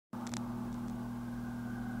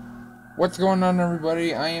What's going on,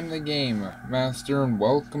 everybody? I am the Game Master, and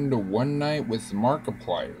welcome to One Night with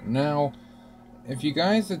Markiplier. Now, if you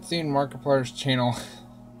guys had seen Markiplier's channel,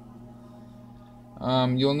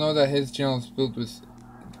 you'll know that his channel is filled with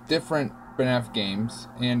different Fnaf games,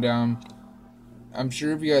 and I'm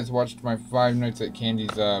sure if you guys watched my Five Nights at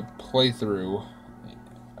Candy's playthrough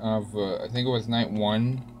of, I think it was night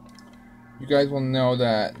 1, you guys will know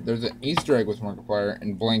that there's an Easter egg with Markiplier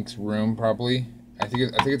in Blank's room, probably. I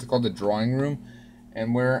think it's called the drawing room,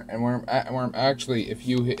 and where I'm actually, if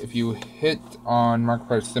you hit on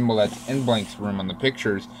Markiplier's symbol that's in Blank's room on the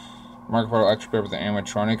pictures, Markiplier will actually appear with an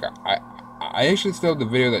animatronic. I actually still have the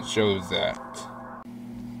video that shows that.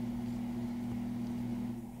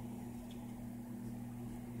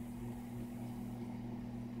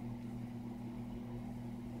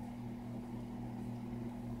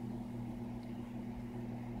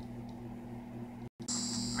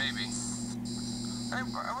 Maybe. Hey,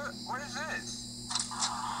 what is this?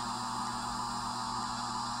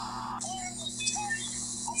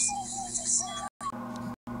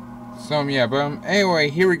 So yeah, but anyway,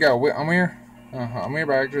 here we go. I'm here. I'm here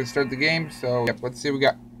about to start the game. So yep, let's see what we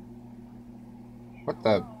got. What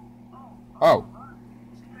the? Oh.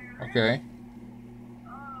 Okay.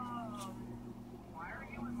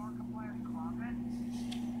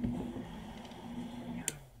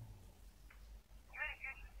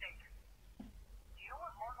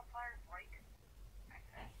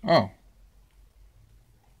 Oh.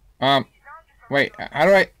 Wait, how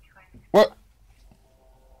do I... What?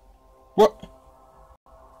 What?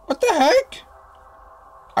 What the heck?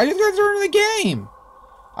 I just got started in the game!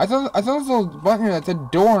 I thought this little button here that said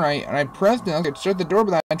door, and I pressed it. I could shut the door,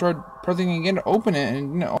 but I tried pressing it again to open it, and it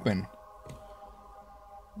didn't open.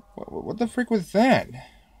 What the freak was that?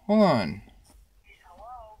 Hold on.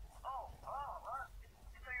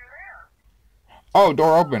 Oh,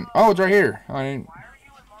 door open. Oh, it's right here. Oh, I didn't...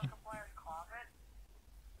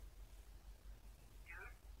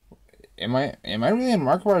 Am I really in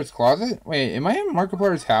Markiplier's closet? Wait, am I in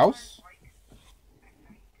Markiplier's house?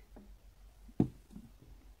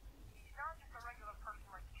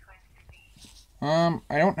 I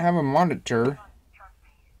don't have a monitor.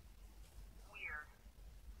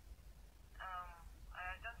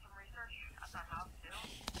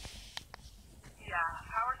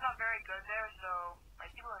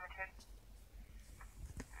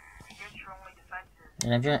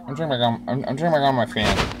 I'm turning back on my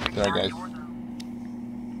fan. Sorry, guys.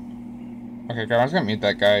 Okay, I'm just gonna mute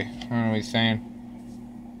that guy. I don't know what he's saying.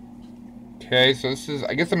 Okay, so this is...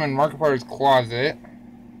 I guess I'm in Markiplier's closet.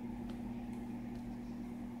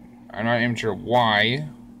 I'm not even sure why.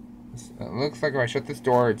 It looks like if I shut this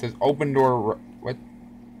door, it says open door... What?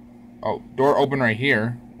 Oh, door open right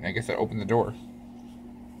here. I guess I opened the door.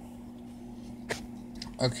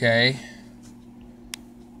 Okay.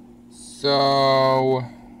 So...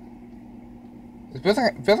 It feels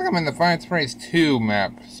like I'm in the Finance Race 2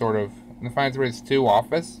 map, sort of. In the Finance Race 2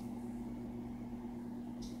 office.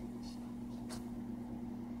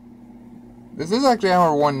 This is actually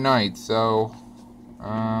our one night, so...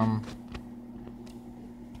 I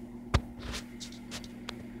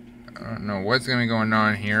don't know what's gonna be going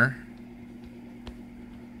on here.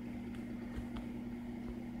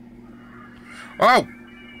 Oh!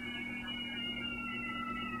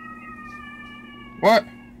 What?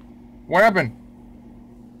 What happened?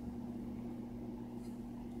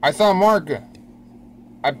 I saw a mark.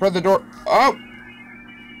 I pressed the door. Oh!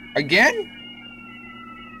 Again?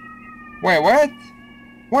 Wait, what?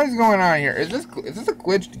 What is going on here? Is this a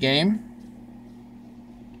glitched game?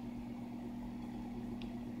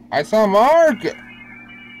 I saw a mark!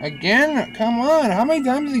 Again? Come on, how many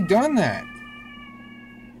times has he done that?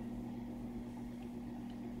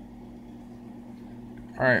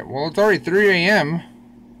 Alright, well, it's already 3 a.m.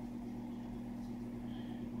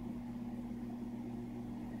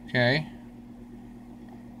 Okay.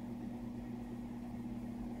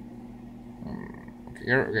 Okay,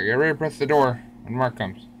 get ready to press the door when Mark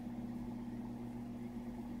comes.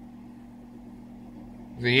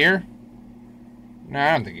 Is he here? No,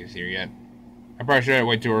 I don't think he's here yet. I probably should have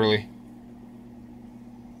waited too early.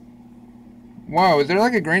 Whoa, is there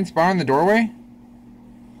like a green spot in the doorway?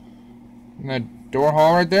 In the door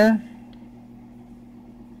hall right there?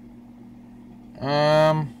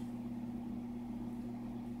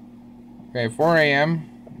 Okay, 4 a.m.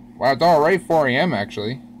 Wow, it's already 4 a.m.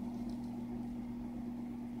 actually.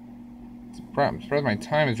 I'm surprised my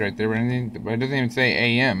time is right there, but it doesn't even say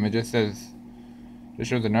a.m. It just says, just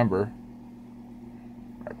shows the number.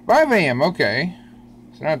 5 a.m. Okay,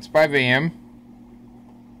 so now it's 5 a.m.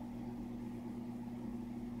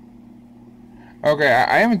 Okay,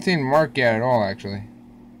 I haven't seen Mark yet at all, actually.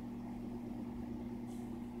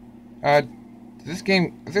 I think this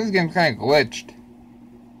game's kind of glitched.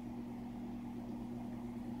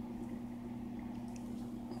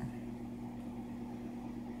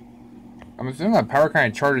 I'm assuming that power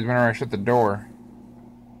kind of charges whenever I shut the door.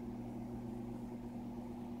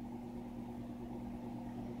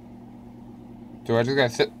 So I just gotta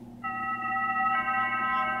sit.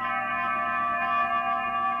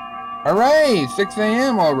 Alright, 6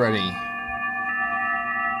 a.m. already.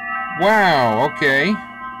 Wow, okay.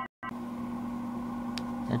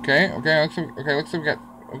 Looks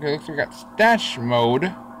like we got stash mode.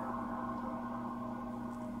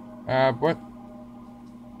 What?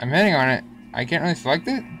 I'm hitting on it. I can't really select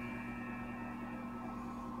it?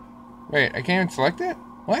 Wait, I can't even select it?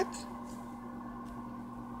 What?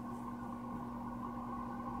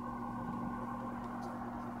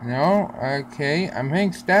 No, okay. I'm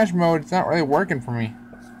hitting stash mode. It's not really working for me.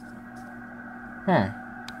 Huh.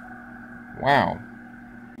 Wow.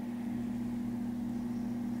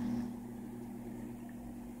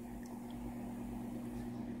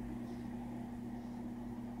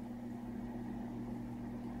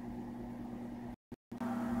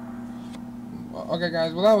 Okay,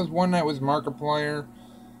 guys. Well, that was One Night with Markiplier.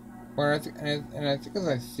 And I think as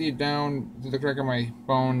I see it down to the correct of my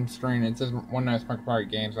phone screen, it says One Night with Markiplier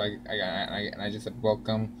Games. So I just said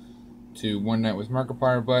welcome to One Night with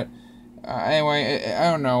Markiplier. But anyway, I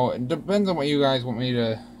don't know. It depends on what you guys want me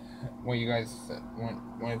to, what you guys want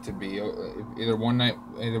it to be. Either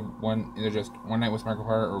just One Night with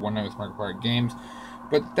Markiplier or One Night with Markiplier Games.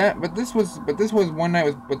 But this was One Night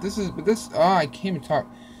with, I can't even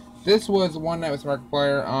talk. This was One Night with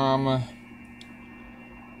Markiplier.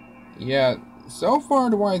 Yeah, so far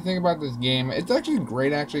to what I think about this game, it's actually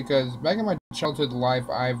great, actually, because back in my childhood life,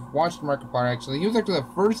 I've watched Markiplier, actually. He was actually the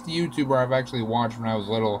first YouTuber I've actually watched when I was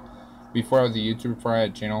little, before I was a YouTuber, before I had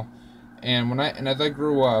a channel. And as I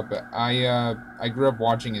grew up, I grew up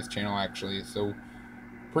watching his channel, actually, so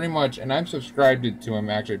pretty much, and I've subscribed to him,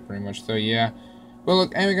 actually, pretty much, so yeah. But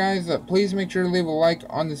look, anyway, guys, please make sure to leave a like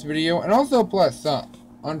on this video, and also, plus,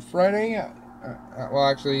 on Friday, well,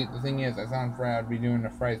 actually, the thing is, I said on Friday I'd be doing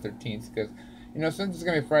a Friday 13th, because, you know, since it's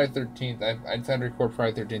going to be Friday 13th, I decided to record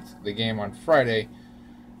Friday 13th, the game on Friday,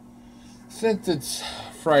 since it's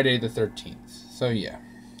Friday the 13th, so yeah.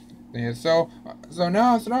 Yeah, so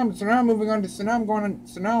now I'm moving on to,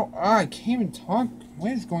 I can't even talk,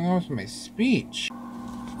 what is going on with my speech?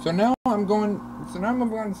 So now I'm moving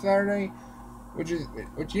on to Saturday, what you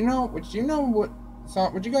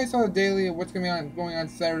guys saw the daily of what's going on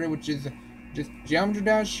Saturday, which is just Geometry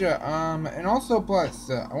Dash, and also plus,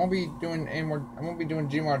 I won't be doing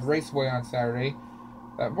Gmod Raceway on Saturday.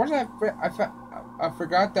 Unfortunately, I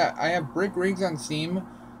forgot that I have Brick Rigs on Steam,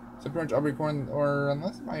 so pretty much I'll be recording, or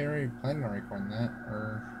unless I already planned on recording that,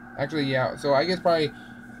 or actually, yeah. So I guess probably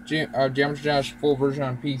Geometry Dash full version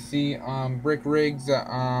on PC, Brick Rigs,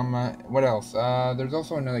 what else? There's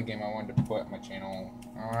also another game I wanted to put on my channel,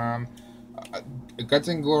 Guts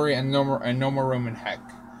and Glory, and No More Room in Heck.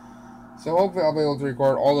 So hopefully I'll be able to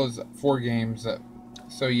record all those 4 games.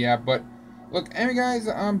 So yeah, but look, anyway, guys,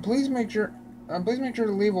 please make sure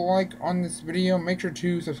to leave a like on this video. Make sure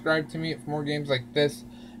to subscribe to me for more games like this,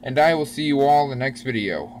 and I will see you all in the next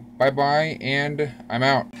video. Bye bye, and I'm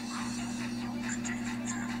out.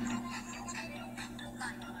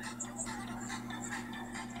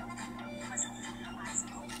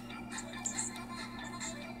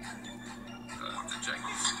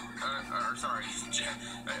 Sorry,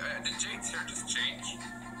 did Jake's hair just change?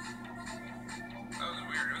 That was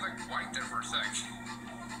weird. It was like white there for a sec.